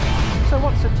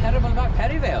What's so terrible about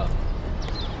Perivale?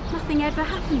 Nothing ever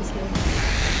happens here.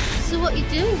 So what are you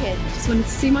doing here? Just wanted to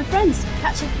see my friends,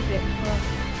 catch up a bit.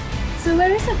 So where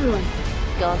is everyone?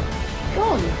 Gone.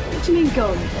 Gone? What do you mean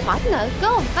gone? I don't know.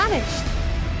 Gone. Vanished.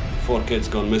 4 kids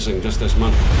gone missing just this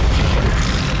month.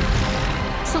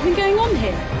 Something going on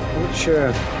here? Not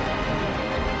sure.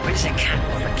 Where's a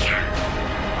cat or a cat?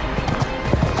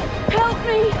 Help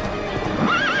me!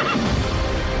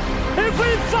 If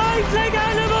we fight like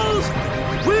animals,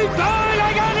 we die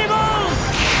like animals!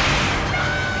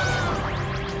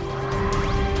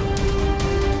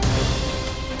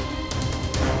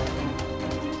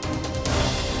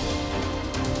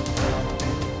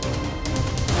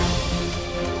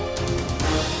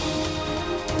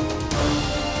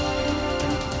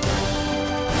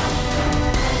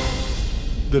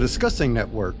 The Discussing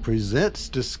Network presents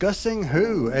Discussing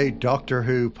Who, a Doctor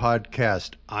Who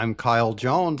podcast. I'm Kyle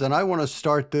Jones, and I want to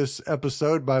start this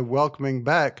episode by welcoming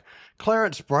back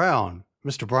Clarence Brown.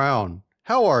 Mr. Brown,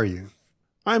 how are you?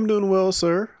 I'm doing well,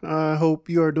 sir. I hope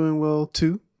you are doing well,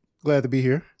 too. Glad to be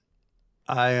here.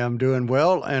 I am doing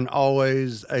well, and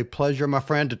always a pleasure, my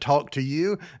friend, to talk to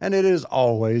you. And it is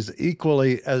always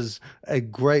equally as a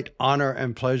great honor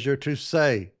and pleasure to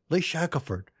say, Lee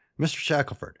Shackleford, Mr.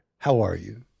 Shackleford, how are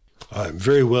you? I'm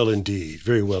very well indeed,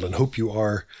 very well, and hope you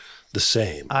are the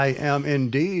same. I am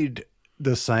indeed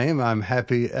the same. I'm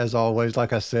happy, as always,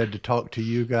 like I said, to talk to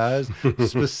you guys,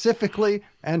 specifically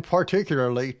and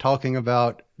particularly talking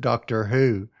about Doctor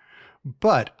Who.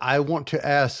 But I want to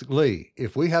ask Lee,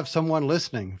 if we have someone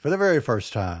listening for the very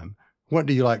first time, what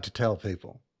do you like to tell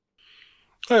people?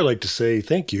 I like to say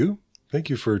thank you. Thank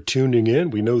you for tuning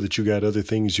in. We know that you got other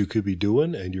things you could be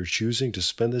doing, and you're choosing to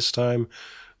spend this time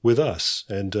with us.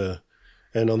 And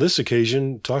on this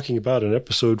occasion, talking about an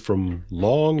episode from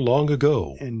long, long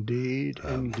ago. Indeed,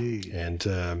 indeed. And,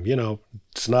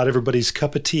 it's not everybody's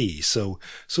cup of tea. So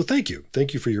thank you.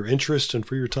 Thank you for your interest and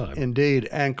for your time. Indeed.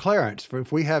 And Clarence,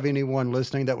 if we have anyone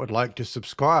listening that would like to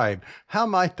subscribe, how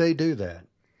might they do that?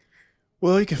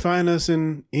 Well, you can find us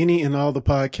in any and all the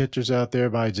podcatchers out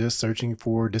there by just searching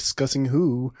for Discussing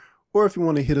Who. Or if you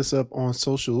want to hit us up on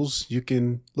socials, you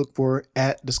can look for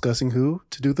 @DiscussingWho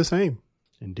to do the same.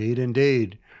 Indeed,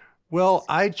 indeed. Well,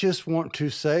 I just want to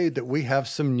say that we have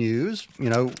some news, with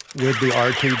the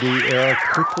RTD era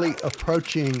quickly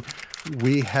approaching.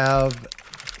 We have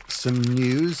some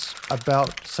news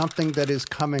about something that is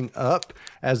coming up.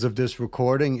 As of this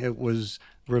recording, it was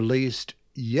released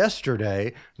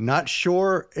yesterday. Not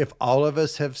sure if all of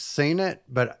us have seen it,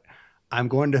 but I'm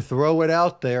going to throw it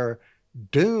out there.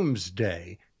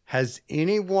 Doomsday. Has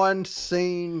anyone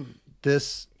seen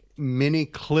this mini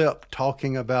clip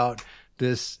talking about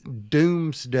this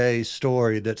Doomsday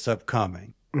story that's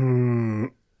upcoming?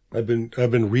 I've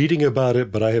been reading about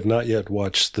it, but I have not yet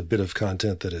watched the bit of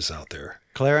content that is out there.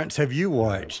 Clarence, have you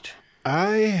watched?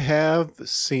 I have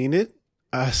seen it.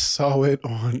 I saw it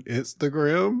on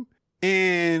Instagram,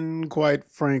 and quite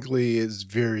frankly, it's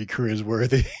very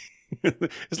cringeworthy.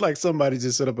 It's like somebody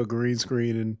just set up a green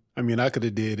screen, and I could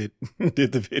have did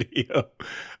the video.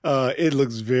 It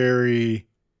looks very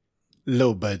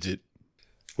low budget.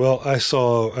 Well,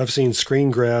 I've seen screen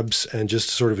grabs and just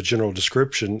sort of a general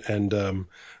description. And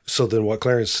so then what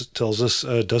Clarence tells us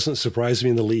doesn't surprise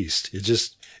me in the least. It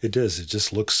does. It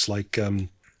just looks like,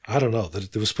 I don't know,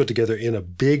 that it was put together in a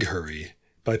big hurry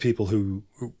by people who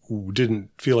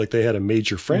didn't feel like they had a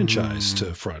major franchise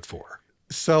to front for.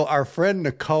 So our friend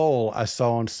Nicole, I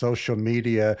saw on social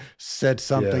media, said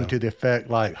something to the effect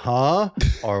like, huh?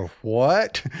 Or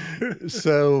what?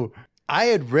 So I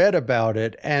had read about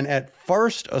it, and at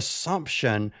first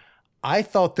assumption, I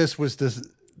thought this was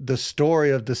the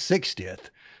story of the 60th.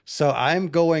 So I'm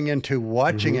going into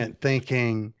watching it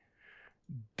thinking,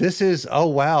 this is, oh,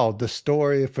 wow, the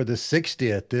story for the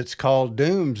 60th. It's called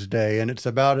Doomsday, and it's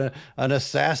about an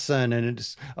assassin, and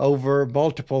it's over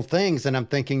multiple things. And I'm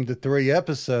thinking the 3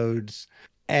 episodes,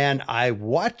 and I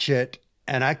watch it,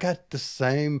 and I got the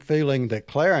same feeling that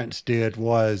Clarence did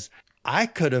was, I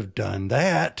could have done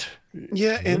that.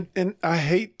 Yeah, and I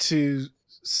hate to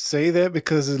say that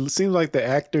because it seems like the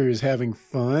actor is having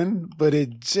fun, but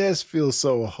it just feels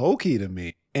so hokey to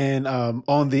me. And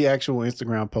on the actual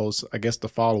Instagram post, I guess the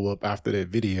follow-up after that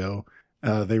video,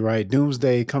 they write,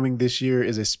 Doomsday coming this year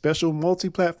is a special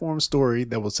multi-platform story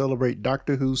that will celebrate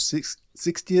Doctor Who's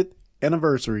 60th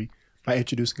anniversary by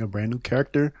introducing a brand new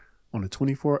character on a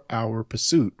 24-hour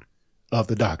pursuit of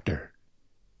the Doctor.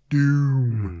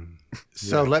 Doom.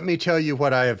 So let me tell you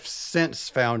what I have since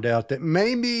found out that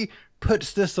maybe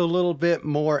puts this a little bit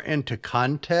more into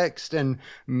context, and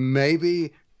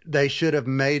maybe they should have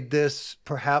made this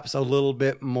perhaps a little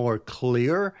bit more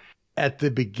clear. at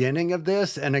the beginning of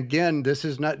this, and again, this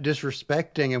is not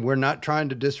disrespecting, and we're not trying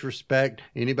to disrespect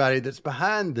anybody that's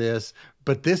behind this,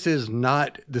 but this is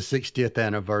not the 60th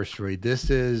anniversary.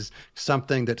 This is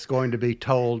something that's going to be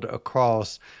told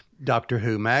across Doctor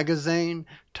Who magazine,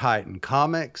 Titan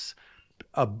Comics,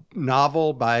 a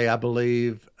novel by, I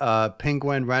believe,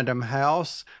 Penguin Random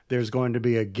House. There's going to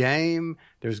be a game.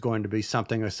 There's going to be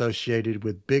something associated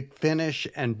with Big Finish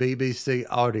and BBC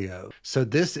Audio. So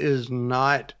this is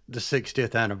not the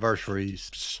 60th anniversary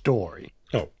story.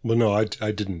 Oh, well, no, I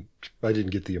didn't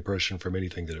get the impression from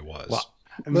anything that it was.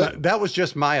 Well, that was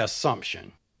just my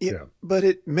assumption. Yeah, but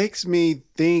it makes me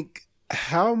think,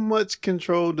 how much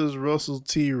control does Russell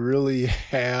T really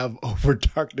have over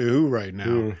Doctor Who right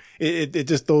now? It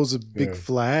just throws a big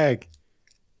flag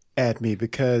at me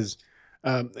because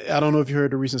I don't know if you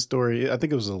heard the recent story. I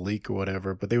think it was a leak or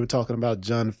whatever, but they were talking about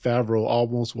Jon Favreau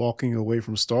almost walking away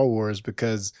from Star Wars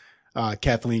because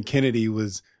Kathleen Kennedy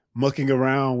was mucking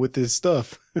around with his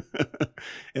stuff.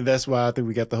 And that's why I think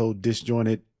we got the whole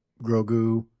disjointed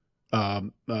Grogu,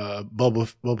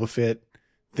 Boba Fett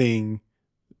thing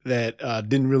that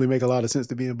didn't really make a lot of sense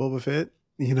to be in Boba Fett,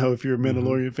 if you're a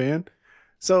Mandalorian fan.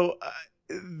 So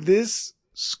this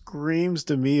screams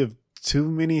to me of too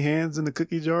many hands in the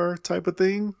cookie jar type of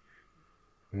thing.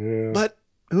 Yeah. But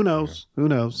who knows? Who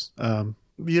knows? I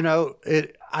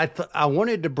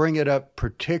wanted to bring it up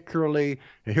particularly,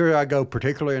 here I go,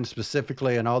 particularly and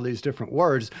specifically and all these different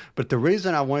words, but the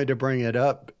reason I wanted to bring it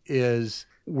up is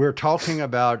we're talking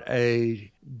about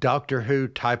a Doctor Who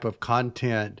type of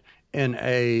content in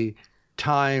a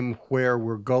time where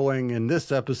we're going in this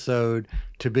episode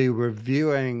to be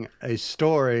reviewing a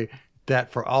story that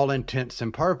for all intents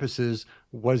and purposes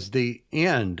was the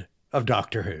end of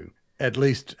Doctor Who, at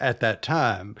least at that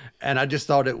time. And I just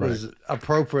thought it was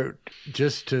appropriate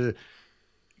just to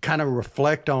kind of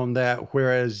reflect on that,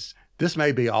 whereas this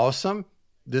may be awesome,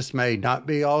 this may not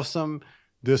be awesome,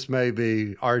 this may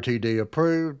be RTD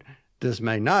approved, this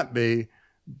may not be,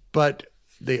 but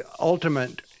the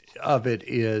ultimate of it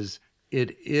is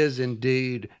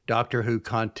indeed Doctor Who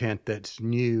content that's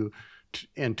new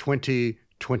in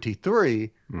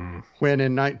 2023, when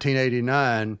in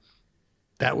 1989,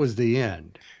 that was the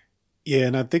end. Yeah,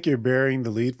 and I think you're bearing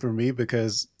the lead for me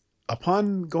because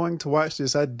upon going to watch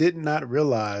this, I did not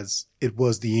realize it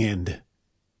was the end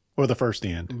or the first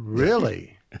end.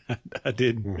 Really? I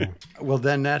didn't. Well,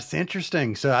 then that's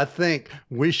interesting. So I think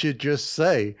we should just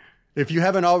say, if you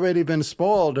haven't already been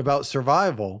spoiled about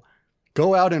Survival,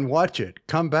 go out and watch it.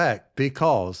 Come back,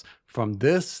 because from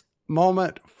this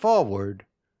moment forward,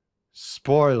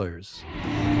 spoilers.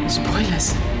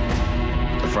 Spoilers.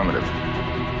 Affirmative.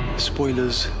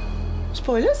 Spoilers.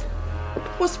 Spoilers?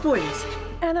 What spoilers?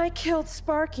 And I killed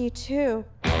Sparky too.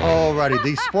 Alrighty,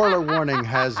 the spoiler warning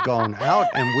has gone out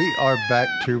and we are back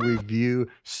to review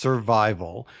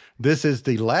Survival. This is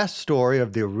the last story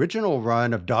of the original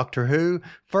run of Doctor Who,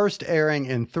 first airing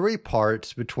in 3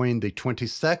 parts between the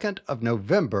 22nd of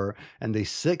November and the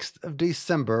 6th of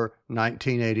December,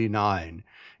 1989.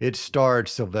 It starred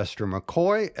Sylvester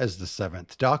McCoy as the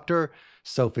 7th Doctor,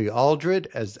 Sophie Aldred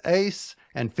as Ace,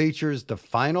 and features the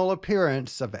final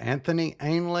appearance of Anthony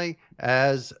Ainley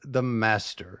as the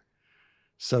Master.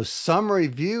 So some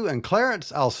review, and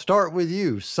Clarence, I'll start with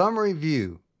you. Some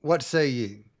review. What say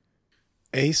you?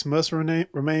 Ace must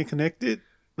remain connected?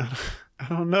 I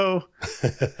don't know.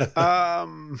 I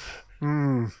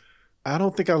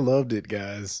don't think I loved it,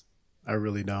 guys. I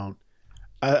really don't.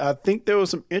 I think there was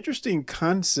some interesting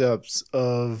concepts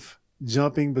of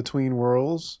jumping between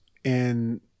worlds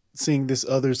and seeing this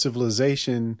other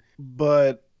civilization,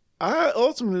 but I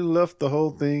ultimately left the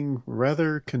whole thing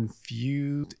rather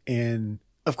confused. And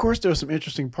of course, there were some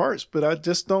interesting parts, but I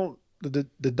just don't, the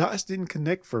dots didn't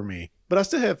connect for me. But I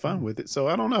still had fun with it, so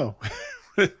I don't know.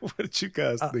 What did you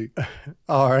guys think?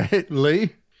 All right,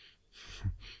 Lee?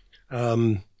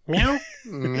 Meow?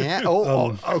 Yeah.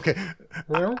 Okay.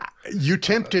 Well, you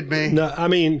tempted me. No, I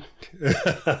mean,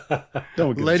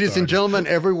 don't get ladies and gentlemen,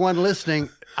 everyone listening,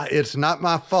 it's not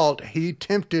my fault. He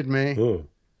tempted me.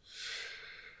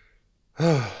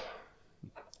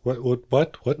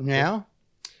 What? Meow?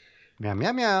 Meow,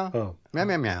 meow, meow. Oh. Meow,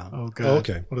 meow, meow. Oh, God. Oh,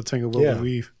 okay. What a tangle will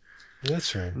weave.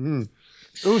 That's right.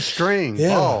 Ooh, string.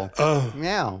 Yeah. Oh.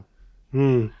 Meow.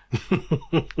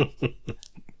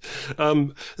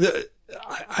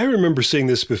 I remember seeing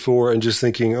this before and just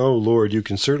thinking, oh, Lord, you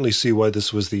can certainly see why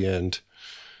this was the end.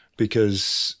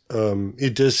 Because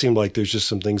it does seem like there's just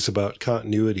some things about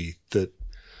continuity that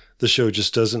the show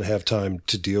just doesn't have time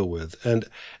to deal with. And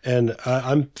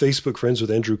I'm Facebook friends with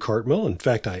Andrew Cartmel. In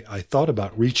fact, I thought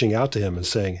about reaching out to him and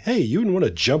saying, hey, you wouldn't want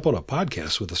to jump on a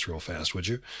podcast with us real fast, would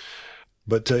you?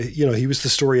 But, he was the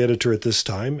story editor at this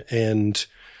time. And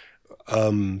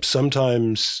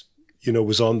sometimes,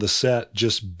 was on the set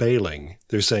just bailing.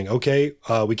 They're saying, okay,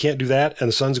 we can't do that. And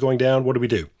the sun's going down. What do we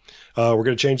do? We're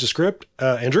going to change the script.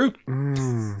 Andrew?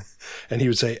 And he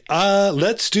would say,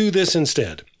 let's do this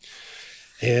instead.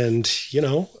 And,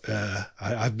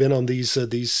 I've been on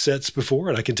these sets before,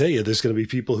 and I can tell you there's going to be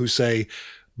people who say,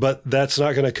 but that's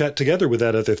not going to cut together with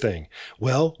that other thing.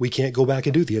 Well, we can't go back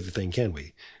and do the other thing, can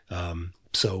we?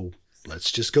 So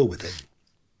let's just go with it,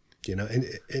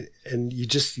 and you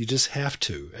just have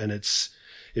to, and it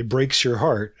breaks your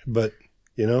heart, but,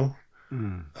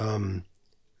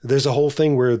 there's a whole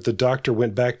thing where the doctor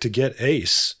went back to get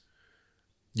Ace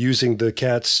using the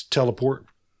cat's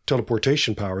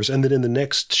teleportation powers. And then in the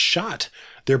next shot,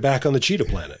 they're back on the Cheetah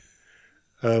planet.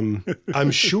 I'm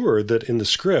sure that in the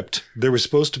script, there was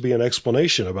supposed to be an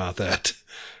explanation about that,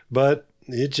 but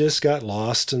it just got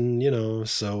lost and,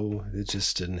 so it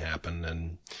just didn't happen.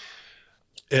 And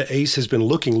Ace has been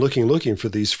looking for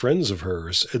these friends of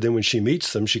hers. And then when she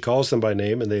meets them, she calls them by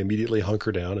name and they immediately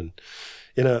hunker down. And,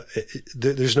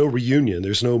 there's no reunion.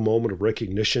 There's no moment of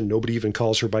recognition. Nobody even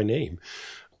calls her by name.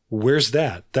 Where's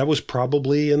that? That was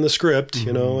probably in the script,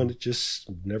 and it just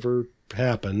never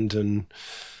happened. And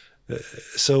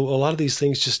so a lot of these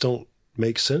things just don't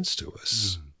make sense to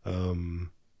us.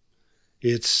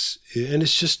 It's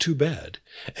just too bad.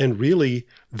 And really,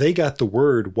 they got the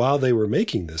word while they were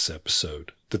making this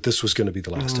episode that this was going to be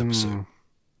the last episode.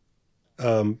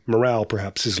 Morale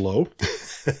perhaps is low.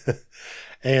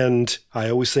 And I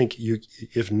always think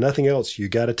if nothing else, you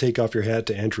got to take off your hat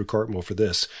to Andrew Cartmel for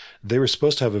this. They were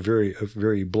supposed to have a very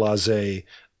blasé,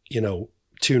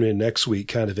 tune in next week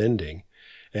kind of ending.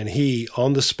 And he,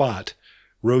 on the spot,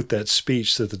 wrote that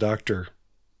speech that the doctor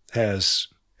has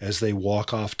as they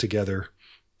walk off together,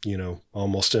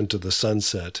 almost into the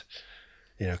sunset.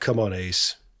 Come on,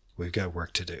 Ace, we've got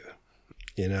work to do.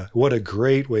 What a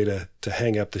great way to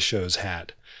hang up the show's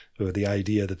hat. With the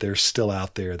idea that they're still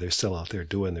out there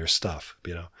doing their stuff,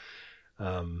 and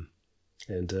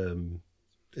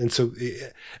so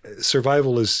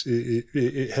survival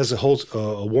it has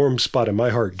a warm spot in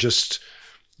my heart just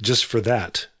for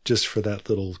that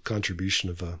little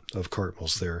contribution of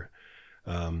Cartmel's there,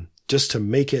 just to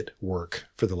make it work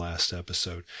for the last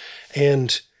episode.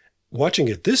 And watching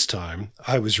it this time,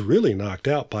 I was really knocked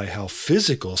out by how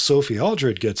physical Sophie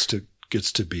Aldred gets to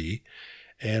be,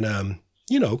 and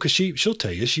because she'll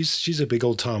tell you she's a big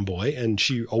old tomboy and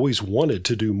she always wanted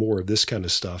to do more of this kind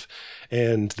of stuff.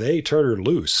 And they turn her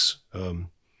loose.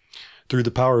 Through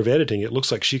the power of editing, it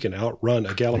looks like she can outrun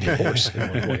a galloping horse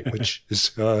at one point, which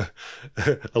is a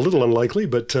little unlikely,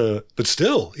 but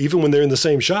still, even when they're in the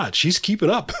same shot, she's keeping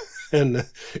up. And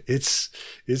it's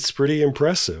pretty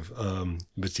impressive.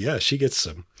 But yeah, she gets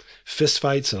some fist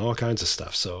fights and all kinds of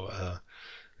stuff. So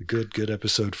a good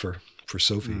episode for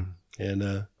Sophie.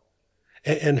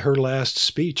 And her last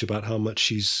speech about how much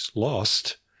she's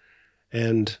lost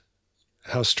and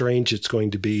how strange it's going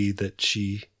to be that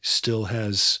she still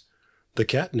has the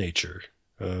cat nature.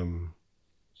 And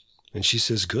she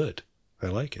says, good. I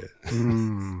like it.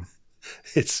 And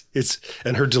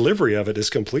her delivery of it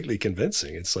is completely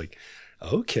convincing. It's like,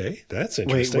 okay, that's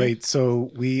interesting. Wait.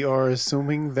 So we are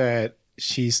assuming that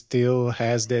she still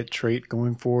has that trait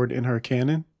going forward in the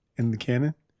canon?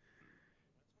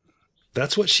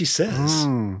 That's what she says.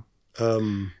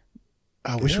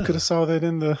 I wish we could have saw that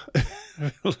in the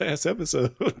last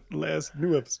episode, last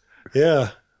new episode.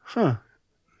 Yeah. Huh.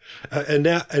 And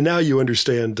now you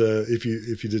understand, if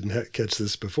you didn't catch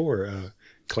this before,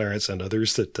 Clarence and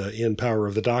others, that in Power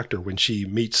of the Doctor, when she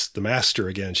meets the Master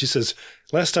again, she says,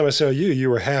 last time I saw you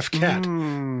were half cat.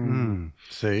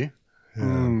 See?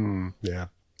 Yeah.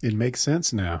 It makes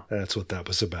sense now. That's what that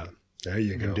was about. There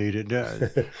you go. Indeed it does.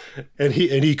 and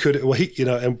he could,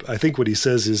 and I think what he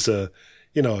says is, a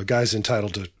guy's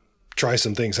entitled to try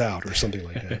some things out or something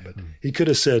like that. But he could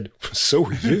have said, so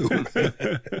are you.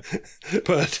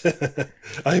 But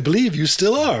I believe you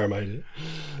still are, my dear.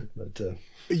 But,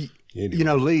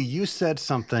 anyway. Lee, you said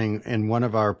something in one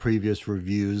of our previous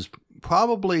reviews,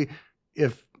 probably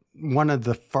if one of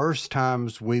the first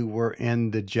times we were in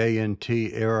the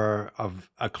JNT era of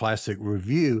a classic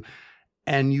review,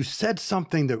 and you said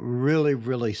something that really,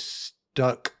 really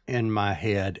stuck in my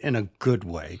head in a good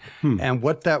way. And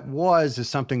what that was is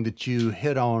something that you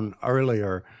hit on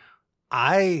earlier.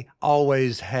 I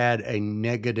always had a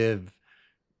negative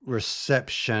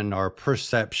reception or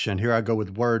perception, here I go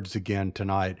with words again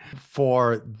tonight,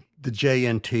 for the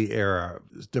JNT era.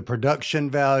 The production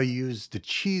values, the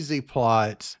cheesy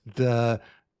plots, the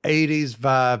 80s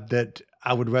vibe that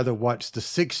I would rather watch the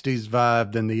 60s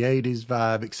vibe than the 80s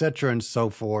vibe, et cetera, and so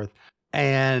forth.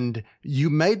 And you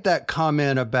made that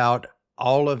comment about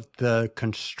all of the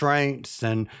constraints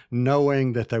and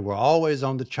knowing that they were always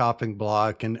on the chopping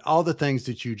block and all the things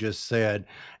that you just said.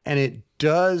 And it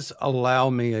does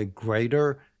allow me a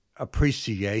greater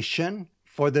appreciation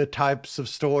for the types of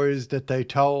stories that they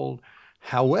told.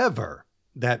 However,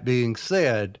 that being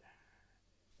said,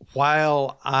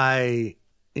 while I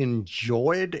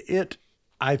enjoyed it,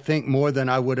 I think more than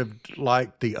I would have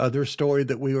liked the other story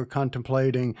that we were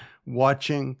contemplating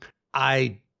watching,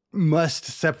 I must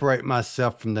separate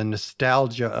myself from the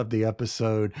nostalgia of the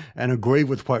episode and agree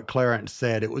with what Clarence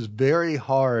said. It was very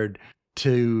hard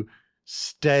to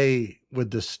stay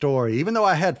with the story. Even though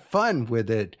I had fun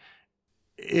with it,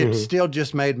 it still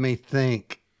just made me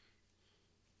think,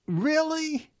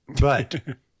 really? But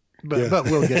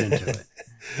we'll get into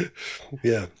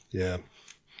it. Yeah.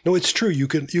 No, it's true. You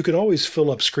can always fill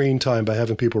up screen time by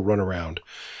having people run around.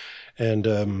 And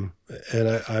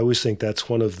I always think that's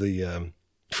one of the,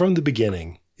 from the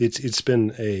beginning, it's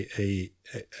been a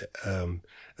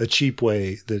cheap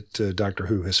way that Doctor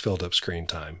Who has filled up screen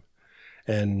time.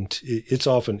 And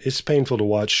it's painful to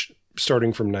watch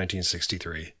starting from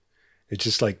 1963. It's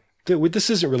just like, this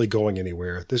isn't really going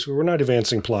anywhere. We're not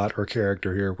advancing plot or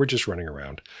character here. We're just running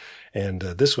around. And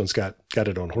this one's got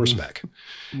it on horseback,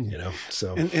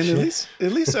 So and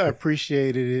at least I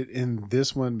appreciated it in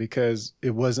this one because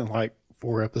it wasn't like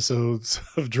 4 episodes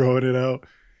of drawing it out.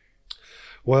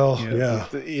 Well,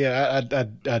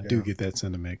 I do get that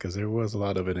sentiment because there was a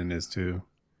lot of it in this too.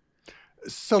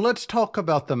 So let's talk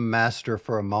about the Master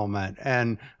for a moment.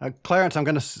 And Clarence, I'm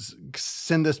going to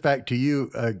send this back to you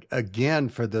again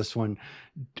for this one.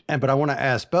 But I want to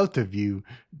ask both of you,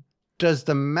 does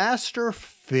the Master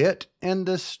fit in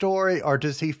this story or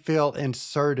does he feel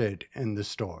inserted in the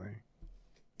story?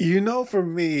 For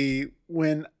me,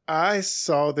 when I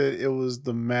saw that it was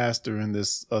the Master in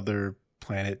this other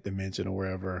planet, dimension, or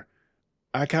wherever,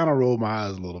 I kind of rolled my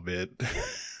eyes a little bit.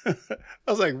 I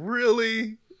was like,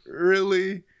 really?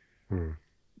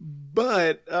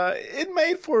 But it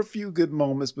made for a few good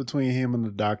moments between him and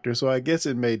the Doctor, so I guess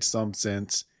it made some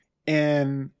sense.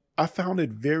 And I found it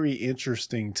very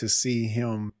interesting to see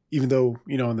him, even though,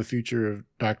 in the future of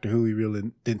Doctor Who, we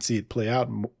really didn't see it play out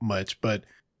much, but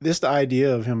just the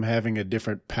idea of him having a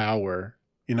different power,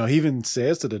 he even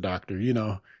says to the Doctor,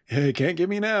 hey, can't get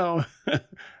me now.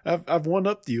 I've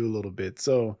one-upped you a little bit.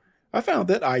 So I found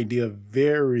that idea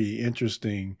very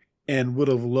interesting and would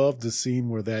have loved to see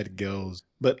where that goes.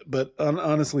 But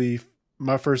honestly,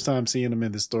 my first time seeing him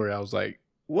in this story, I was like,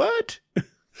 what?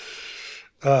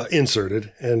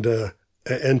 Inserted. And to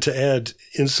add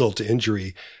insult to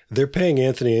injury, they're paying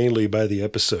Anthony Ainley by the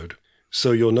episode.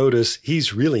 So you'll notice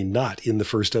he's really not in the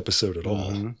first episode at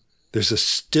all. Mm-hmm. There's a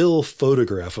still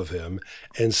photograph of him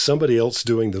and somebody else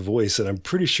doing the voice, and I'm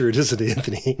pretty sure it isn't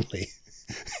Anthony Ainley.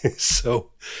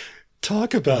 So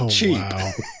talk about cheap.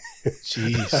 Wow.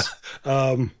 Jeez.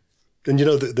 And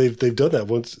they've done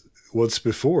that once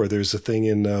before. There's a thing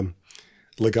in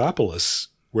Legopolis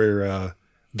where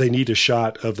they need a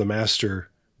shot of the Master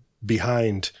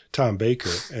behind Tom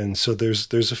Baker, and so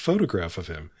there's a photograph of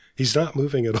him. He's not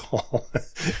moving at all.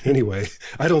 Anyway,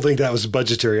 I don't think that was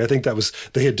budgetary. I think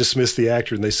they had dismissed the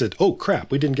actor and they said, "Oh crap,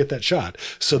 we didn't get that shot."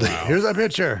 So here's a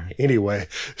picture. Anyway,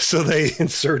 so they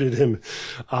inserted him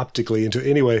optically into.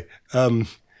 Anyway, I'm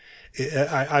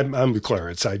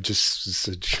Clarence. I just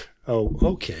said, "Oh,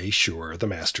 okay, sure. The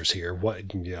Master's here.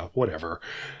 What? Yeah, whatever."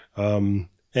 And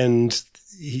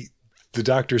the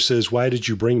Doctor says, "Why did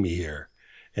you bring me here?"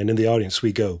 And in the audience,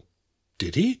 we go,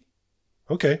 "Did he?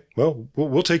 Okay, well,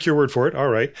 we'll take your word for it. All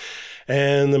right."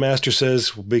 And the Master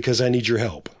says, "Because I need your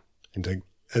help." And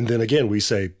then again, we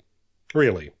say,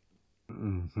 "Really?"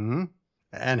 Mm-hmm.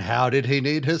 And how did he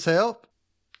need his help?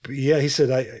 Yeah, he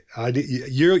said,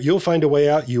 you'll find a way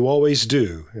out. You always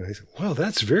do. And I said, well,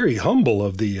 that's very humble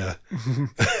of the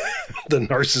the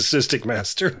narcissistic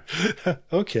Master.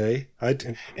 Okay.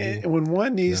 And when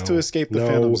one needs to escape the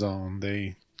Phantom Zone,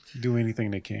 they do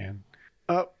anything they can.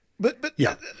 But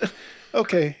yeah.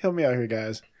 Okay, help me out here,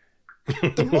 guys.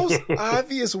 The most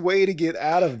obvious way to get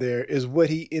out of there is what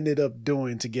he ended up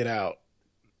doing to get out.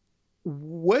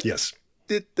 What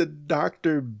did the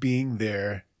Doctor being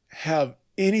there have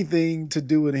anything to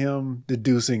do with him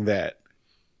deducing that?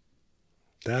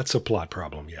 That's a plot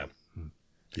problem, yeah.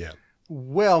 Yeah.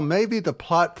 Well, maybe the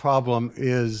plot problem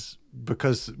is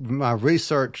because my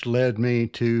research led me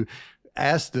to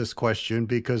ask this question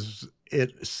because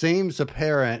it seems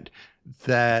apparent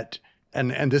that,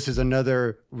 and this is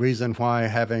another reason why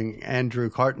having Andrew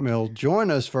Cartmill join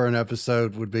us for an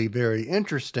episode would be very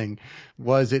interesting,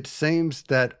 was it seems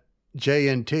that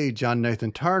JNT, John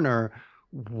Nathan Turner,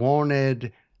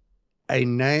 wanted a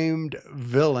named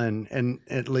villain in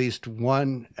at least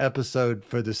one episode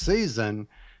for the season,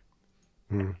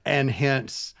 and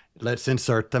hence, let's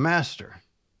insert the Master.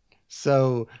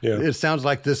 So it sounds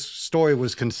like this story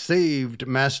was conceived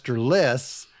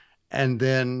masterless and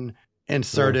then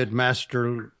inserted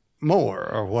master more,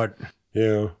 or what?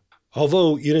 Yeah.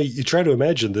 Although, you try to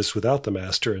imagine this without the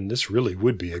Master, and this really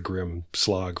would be a grim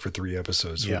slog for 3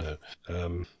 episodes, wouldn't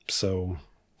it? So,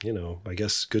 I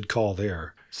guess good call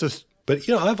there. But,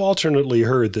 I've alternately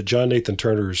heard that John Nathan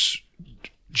Turner's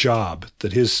job,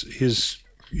 that his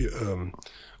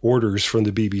orders from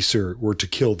the BBC were to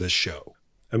kill this show.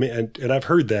 I mean, and I've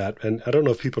heard that, and I don't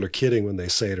know if people are kidding when they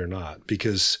say it or not,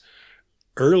 because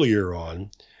earlier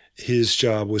on, his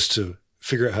job was to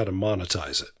figure out how to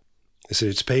monetize it. They said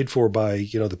it's paid for by,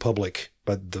 the public,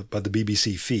 by the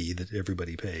BBC fee that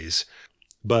everybody pays.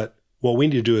 But what we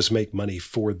need to do is make money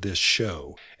for this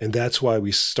show. And that's why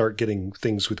we start getting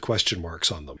things with question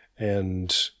marks on them.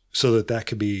 And so that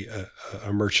could be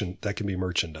that can be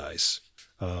merchandise.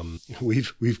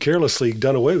 We've carelessly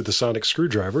done away with the sonic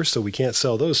screwdriver, so we can't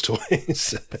sell those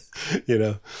toys,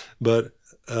 but,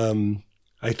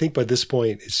 I think by this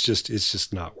point, it's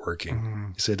just not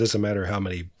working. So it doesn't matter how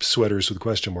many sweaters with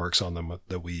question marks on them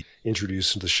that we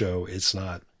introduce into the show. It's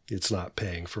not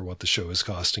paying for what the show is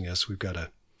costing us. We've got to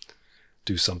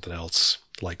do something else,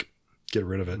 like get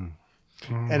rid of it.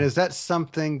 And is that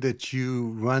something that you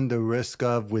run the risk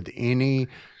of with any,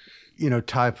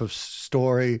 type of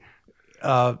story?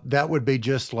 That would be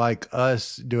just like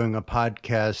us doing a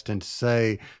podcast and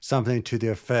say something to the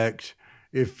effect,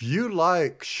 if you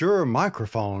like Shure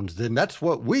microphones, then that's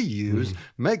what we use.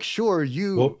 Make sure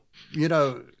you.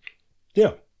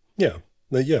 Yeah.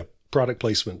 Product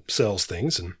placement sells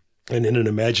things, and in an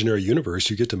imaginary universe,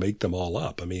 you get to make them all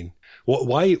up. I mean,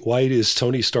 why is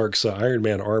Tony Stark's Iron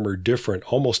Man armor different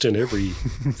almost in every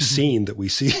scene that we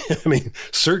see? I mean,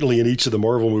 certainly in each of the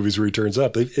Marvel movies where he turns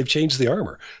up, they've changed the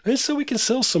armor, and so we can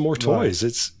sell some more toys. Right.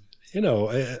 It's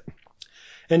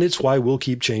and it's why we'll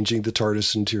keep changing the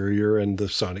TARDIS interior and the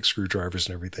sonic screwdrivers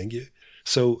and everything.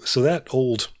 So that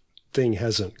old thing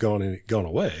hasn't gone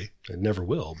away. It never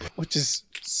will. But. Which is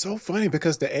so funny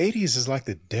because the 80s is like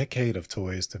the decade of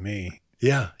toys to me.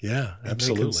 Yeah,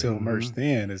 absolutely. They still merge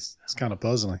then. It's kind of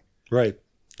puzzling. Right.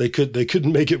 They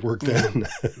couldn't make it work then.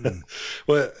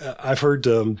 Well, I've heard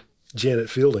Janet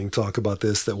Fielding talk about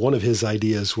this, that one of his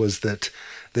ideas was that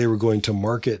they were going to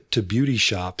market to beauty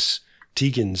shops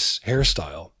Tegan's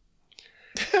hairstyle,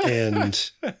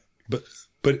 and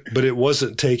but it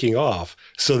wasn't taking off,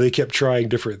 so they kept trying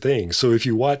different things. So if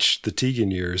you watch the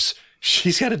Tegan years,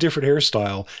 she's got a different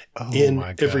hairstyle in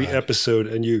every episode,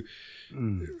 and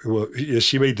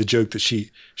she made the joke that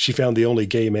she found the only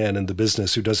gay man in the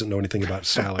business who doesn't know anything about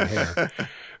styling hair.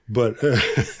 But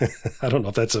I don't know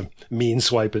if that's a mean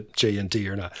swipe at JNT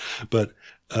or not, but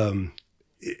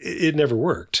it never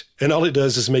worked. And all it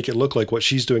does is make it look like what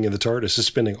she's doing in the TARDIS is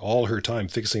spending all her time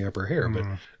fixing up her hair, but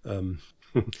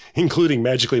including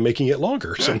magically making it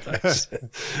longer sometimes.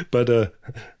 But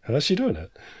how's she doing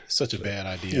it? Such a bad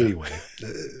idea. Anyway,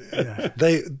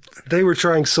 they were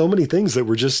trying so many things that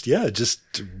were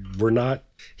were not.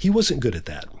 He wasn't good at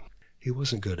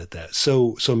that.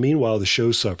 So meanwhile, the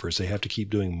show suffers. They have to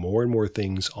keep doing more and more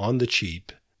things on the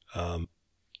cheap.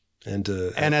 And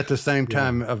at the same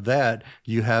time of that,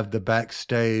 you have the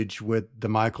backstage with the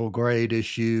Michael Grade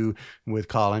issue with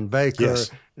Colin Baker.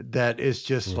 Yes. That is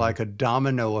just like a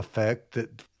domino effect,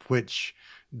 which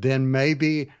then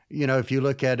maybe, if you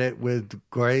look at it with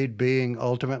Grade being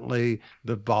ultimately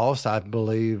the boss, I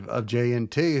believe, of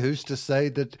JNT, who's to say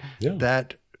that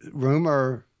that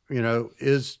rumor,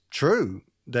 is true,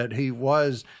 that he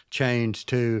was changed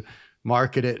to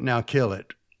market it, now kill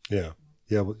it. Yeah.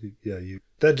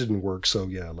 That didn't work, so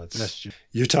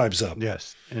your time's up.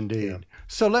 Yes, indeed. Yeah.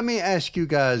 So let me ask you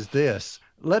guys this.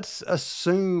 Let's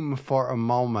assume for a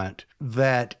moment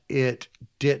that it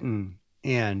didn't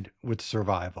end with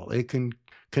survival. It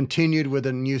continued with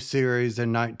a new series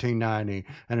in 1990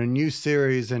 and a new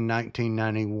series in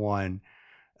 1991.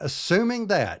 Assuming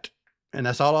that, and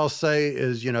that's all I'll say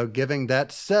is, giving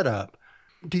that setup,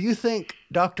 do you think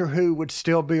Doctor Who would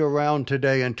still be around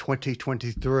today in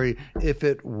 2023 if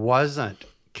it wasn't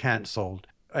canceled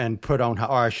and put on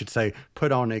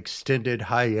extended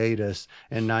hiatus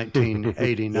in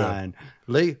 1989?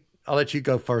 Lee, I'll let you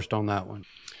go first on that one.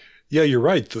 Yeah, you're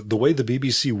right. The way the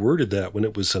BBC worded that when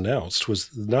it was announced was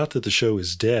not that the show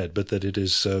is dead, but that it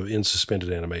is in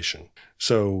suspended animation.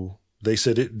 So they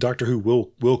said Doctor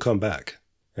Who will come back,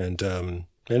 and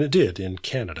it did in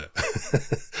Canada,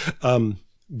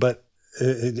 but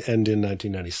and in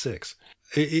 1996.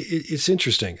 It's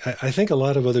interesting. I think a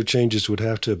lot of other changes would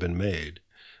have to have been made.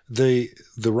 The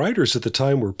writers at the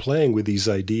time were playing with these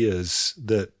ideas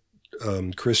that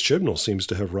Chris Chibnall seems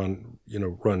to have run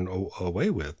away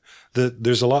with. That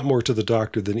there's a lot more to the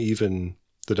Doctor than even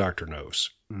the Doctor knows.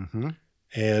 Mm-hmm.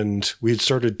 And we had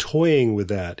started toying with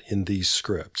that in these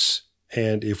scripts.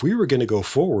 And if we were going to go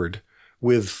forward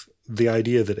with the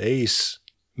idea that Ace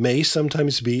may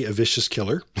sometimes be a vicious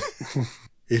killer,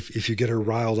 if you get her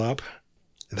riled up,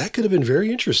 that could have been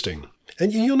very interesting.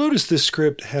 And you'll notice this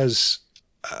script has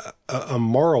a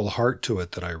moral heart to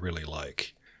it that I really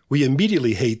like. We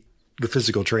immediately hate the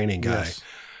physical training guy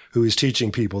who is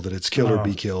teaching people that it's kill or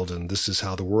be killed, and this is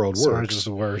how the world works. Sarge is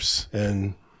the worst.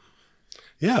 And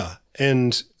yeah,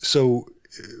 and so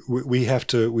we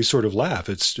sort of laugh.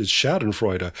 It's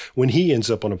Schadenfreude when he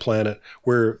ends up on a planet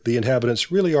where the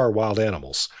inhabitants really are wild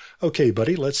animals. Okay,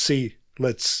 buddy, let's see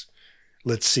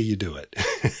you do it.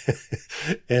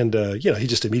 And he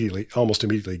just almost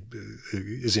immediately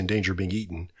is in danger of being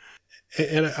eaten.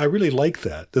 And I really like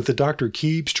that the Doctor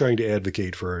keeps trying to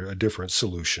advocate for a different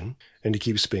solution, and he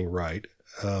keeps being right.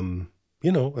 And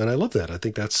I love that. I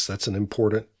think that's an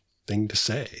important thing to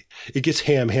say. It gets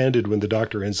ham-handed when the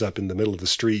Doctor ends up in the middle of the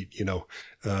street,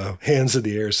 hands in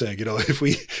the air saying,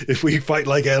 if we fight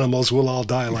like animals, we'll all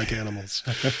die like animals.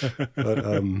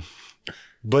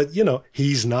 But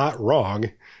he's not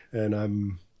wrong. And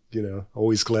I'm,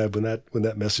 always glad when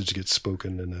that message gets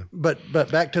spoken. And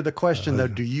but back to the question though,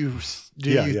 do you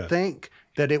think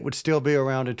that it would still be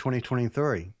around in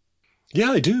 2023?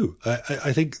 Yeah, I do.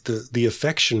 I think the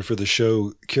affection for the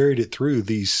show carried it through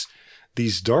these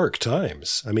dark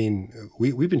times. I mean,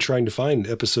 we've been trying to find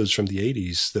episodes from the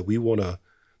 80s that we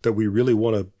really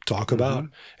want to talk about,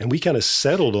 and we kind of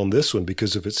settled on this one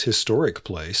because of its historic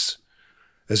place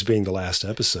as being the last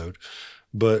episode.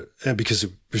 And because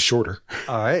it was shorter.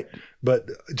 All right. But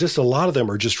just a lot of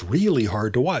them are just really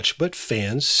hard to watch, but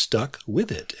fans stuck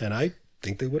with it. And I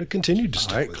think they would have continued to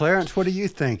stick with it. Clarence, what do you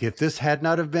think? If this had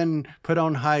not have been put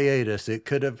on hiatus, it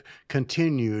could have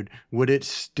continued. Would it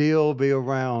still be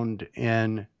around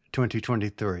in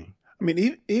 2023? I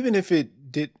mean, even if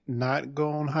it did not go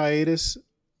on hiatus,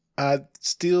 I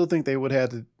still think they would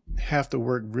have to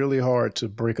work really hard to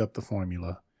break up the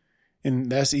formula.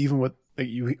 And that's even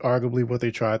arguably what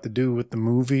they tried to do with the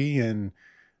movie, and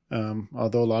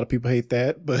although a lot of people hate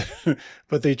that, but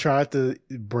they tried to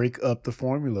break up the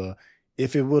formula.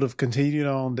 If it would have continued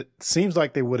on, it seems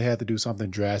like they would have had to do something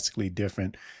drastically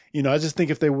different. I just think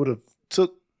if they would have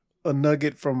took a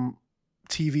nugget from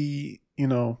TV,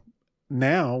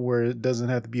 now where it doesn't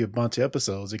have to be a bunch of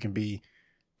episodes, it can be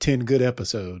 10 good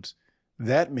episodes.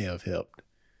 That may have helped.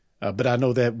 But I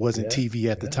know that wasn't TV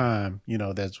at the time,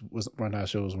 that's when our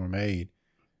shows were made.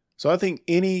 So I think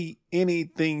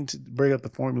anything to break up the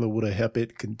formula would have helped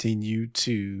it continue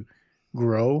to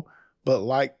grow. But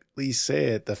like Lee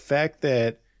said, the fact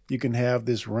that you can have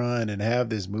this run and have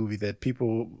this movie that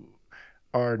people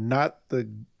are not the,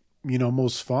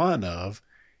 most fond of,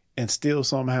 and still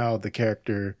somehow the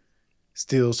character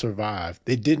still survived.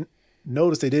 They didn't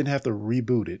have to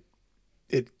reboot it.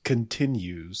 It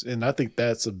continues. And I think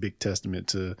that's a big testament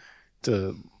to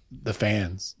the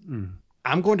fans.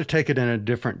 I'm going to take it in a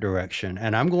different direction,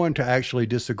 and I'm going to actually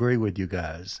disagree with you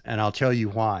guys, and I'll tell you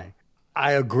why.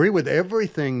 I agree with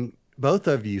everything both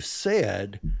of you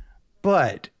said,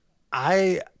 but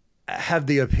I have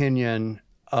the opinion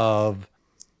of,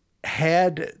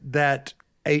 had that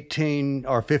 18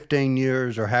 or 15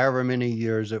 years or however many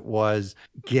years it was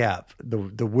gap,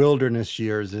 the wilderness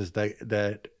years is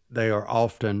that they are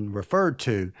often referred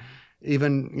to,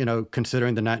 even,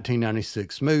 considering the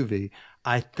 1996 movie,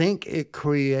 I think it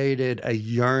created a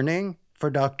yearning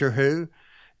for Doctor Who.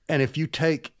 And if you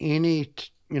take any,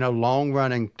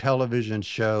 long-running television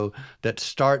show that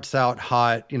starts out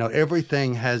hot,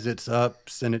 everything has its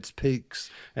ups and its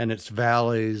peaks and its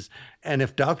valleys. And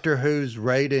if Doctor Who's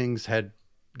ratings had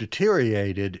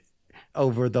deteriorated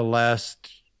over the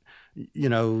last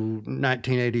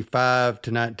 1985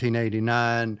 to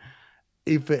 1989,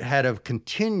 if it had have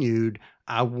continued,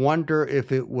 I wonder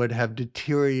if it would have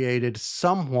deteriorated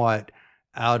somewhat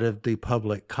out of the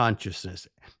public consciousness.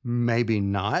 Maybe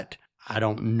not. I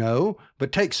don't know.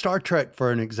 But take Star Trek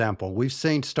for an example. We've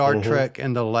seen Star Trek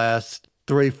in the last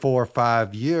 3, 4,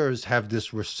 5 years have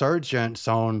this resurgence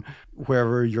on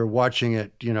wherever you're watching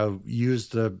it, use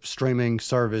the streaming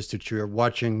service that you're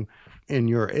watching in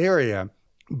your area.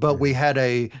 But we had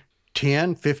a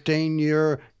 10,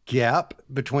 15-year gap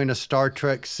between a Star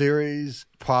Trek series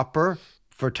proper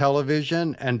for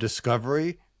television and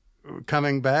Discovery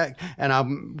coming back. And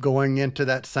I'm going into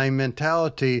that same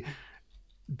mentality.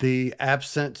 The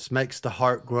absence makes the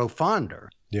heart grow fonder.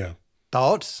 Yeah.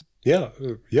 Thoughts? Yeah.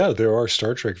 There are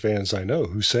Star Trek fans I know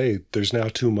who say there's now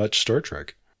too much Star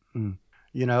Trek. And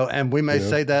we may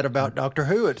say that about Doctor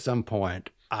Who at some point.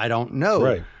 I don't know.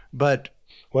 Right. But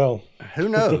well, who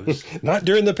knows? Not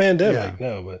during the pandemic.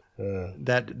 Yeah. No,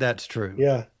 but that's true.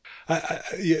 Yeah.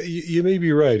 You may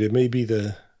be right. It may be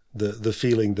the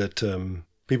feeling that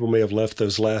people may have left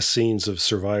those last scenes of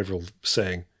Survival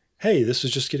saying, hey, this is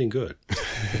just getting good.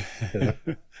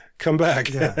 Come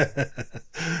back. Yeah.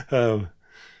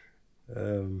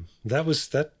 That was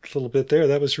that little bit there.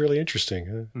 That was really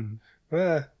interesting.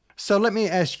 So let me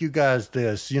ask you guys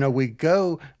this. We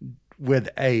go with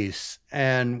Ace,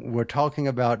 and we're talking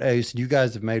about Ace. You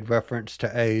guys have made reference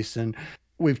to Ace, and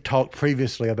we've talked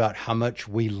previously about how much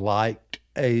we liked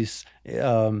Ace.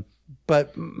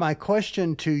 But my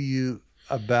question to you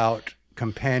about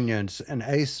companions, and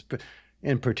Ace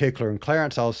in particular, and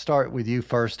Clarence, I'll start with you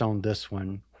first on this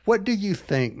one. What do you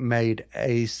think made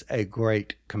Ace a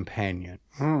great companion?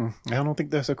 I don't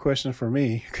think that's a question for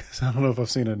me, because I don't know if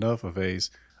I've seen enough of Ace.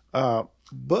 I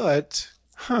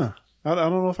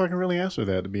don't know if I can really answer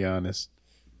that, to be honest.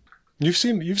 You've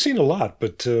seen a lot,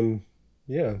 but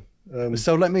yeah.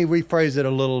 So let me rephrase it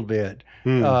a little bit.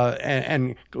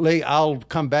 And Lee, I'll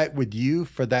come back with you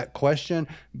for that question,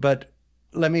 but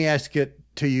let me ask it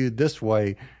to you this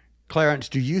way. Clarence,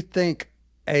 do you think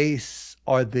Ace,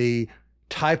 or the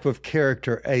type of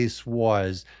character Ace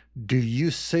was, do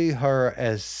you see her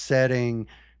as setting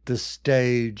the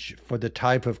stage for the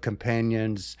type of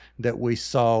companions that we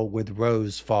saw with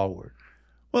Rose forward?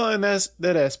 Well, and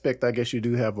that aspect, I guess you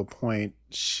do have a point.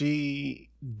 She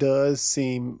does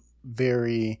seem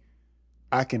very,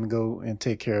 I can go and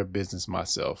take care of business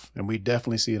myself. And we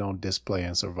definitely see it on display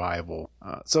in Survival.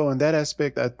 So in that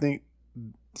aspect, I think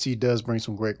she does bring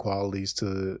some great qualities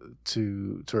to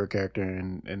her character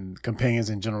and companions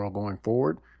in general going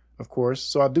forward, of course.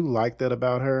 So I do like that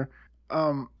about her.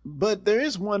 But there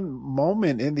is one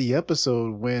moment in the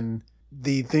episode when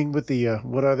the thing with the,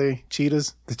 what are they?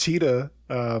 Cheetahs? The cheetah.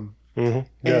 And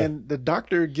the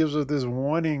doctor gives her this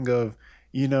warning of,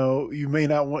 you may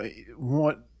not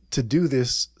want to do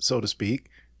this, so to speak,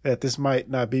 that this might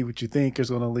not be what you think is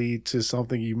going to lead to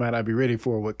something you might not be ready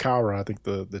for with Kara, I think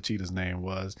the cheetah's name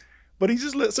was. But he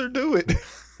just lets her do it.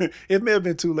 It may have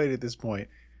been too late at this point.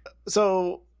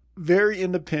 So very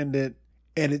independent.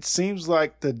 And it seems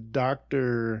like the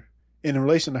doctor, in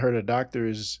relation to her, the doctor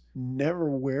is never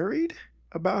worried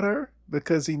about her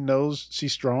because he knows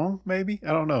she's strong, maybe?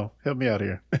 I don't know. Help me out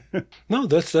here. No,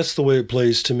 that's the way it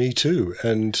plays to me, too.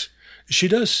 And she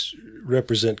does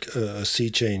represent a sea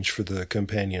change for the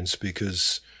companions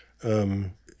because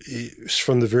from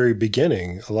the very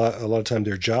beginning, a lot of time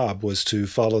their job was to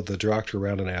follow the doctor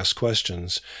around and ask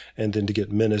questions, and then to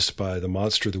get menaced by the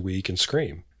monster of the week and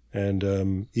scream.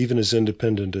 And even as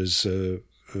independent as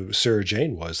Sarah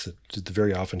Jane was, that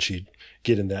very often she'd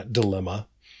get in that dilemma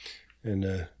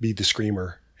and be the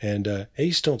screamer. And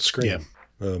Ace don't scream.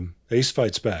 Yeah. Ace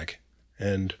fights back.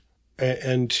 And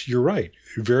you're right.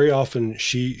 Very often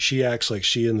she acts like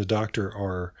she and the doctor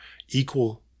are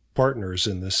equal partners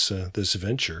in this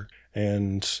venture.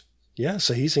 And yeah,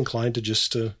 so he's inclined to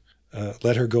just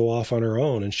let her go off on her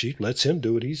own, and she lets him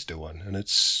do what he's doing. And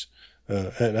it's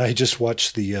and I just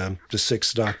watched the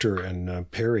Sixth Doctor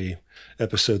and Perry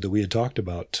episode that we had talked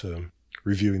about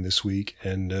reviewing this week,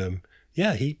 and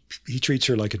yeah, he treats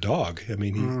her like a dog. I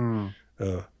mean,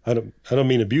 I don't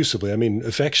mean abusively. I mean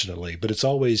affectionately. But it's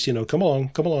always, come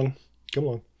along.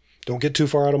 Don't get too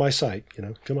far out of my sight.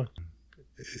 Come on.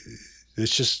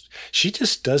 It's just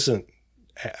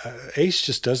Ace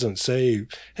just doesn't say,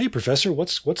 "Hey, Professor,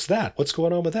 what's that? What's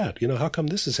going on with that? How come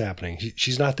this is happening?"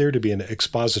 She's not there to be an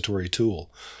expository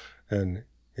tool, and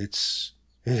it's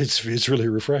really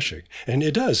refreshing, and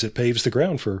it paves the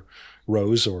ground for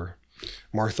Rose or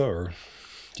Martha or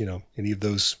any of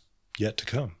those yet to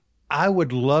come. I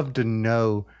would love to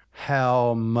know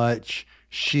how much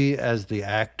she, as the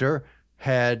actor,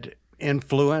 had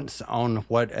influence on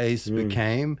what Ace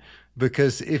became,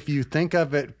 because if you think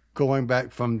of it going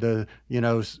back from the,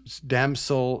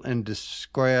 damsel in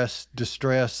distress,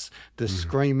 the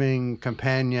screaming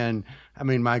companion. I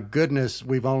mean, my goodness,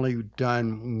 we've only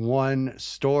done one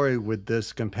story with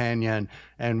this companion,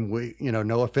 and we,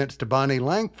 no offense to Bonnie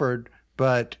Langford,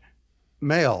 but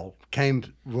Mel came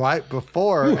right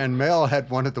before, and Mel had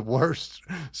one of the worst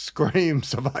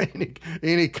screams of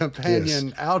any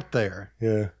companion out there.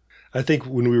 Yeah. I think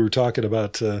when we were talking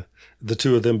about the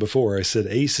two of them before, I said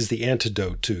Ace is the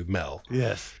antidote to Mel.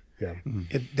 Yes. Yeah.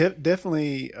 It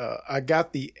definitely, I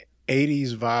got the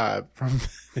 80s vibe from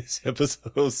this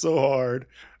episode so hard.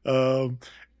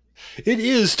 It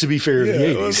is, to be fair, the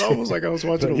 80s. It was almost like I was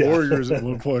watching the Warriors at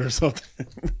one point or something.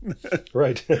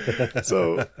 Right.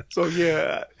 So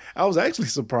yeah, I was actually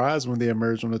surprised when they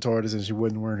emerged from the TARDIS and she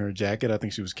wasn't wearing her jacket. I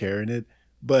think she was carrying it,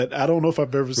 but I don't know if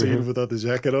I've ever seen her without the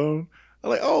jacket on. I'm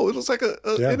like, oh, it looks like a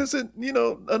innocent,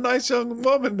 a nice young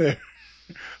woman there.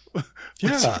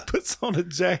 Yeah. She puts on a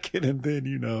jacket and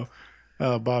then,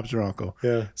 Bob's your uncle.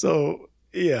 Yeah. So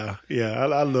yeah.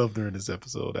 I loved her in this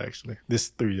episode, actually.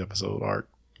 This 3-episode arc.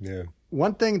 Yeah.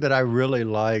 One thing that I really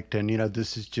liked, and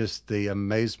this is just the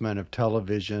amazement of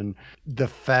television, the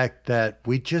fact that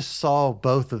we just saw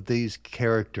both of these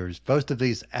characters, both of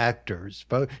these actors,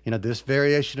 both, this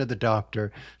variation of the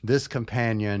Doctor, this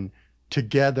companion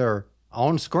together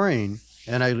on screen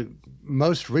in a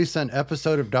most recent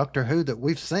episode of Doctor Who that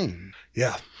we've seen.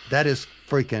 Yeah. That is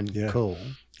freaking cool.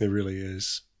 It really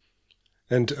is.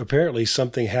 And apparently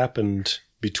something happened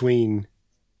between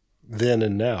then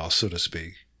and now, so to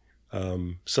speak.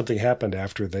 Something happened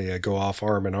after they go off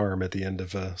arm in arm at the end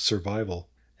of Survival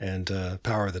and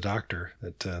Power of the Doctor,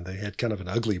 that they had kind of an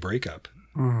ugly breakup.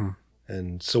 Mm-hmm.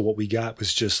 And so what we got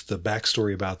was just the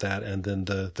backstory about that and then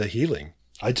the healing.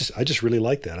 I just really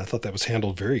liked that. I thought that was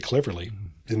handled very cleverly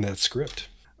in that script.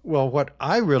 Well, what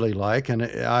I really like, and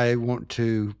I want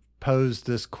to pose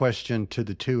this question to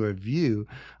the two of you,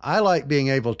 I like being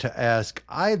able to ask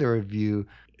either of you,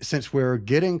 since we're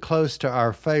getting close to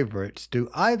our favorites, do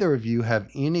either of you have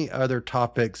any other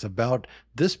topics about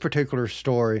this particular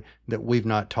story that we've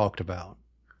not talked about?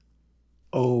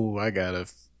 Oh, I got a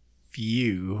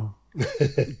few.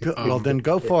 Well, then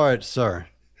go for it, sir.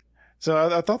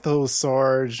 So I thought the whole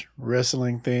Sarge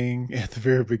wrestling thing at the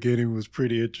very beginning was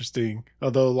pretty interesting.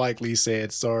 Although, like Lee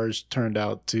said, Sarge turned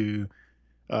out to,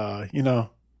 be a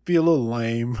little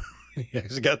lame when he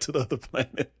actually got to the other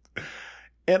planet.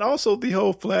 And also the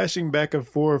whole flashing back and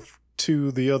forth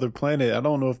to the other planet. I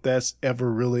don't know if that's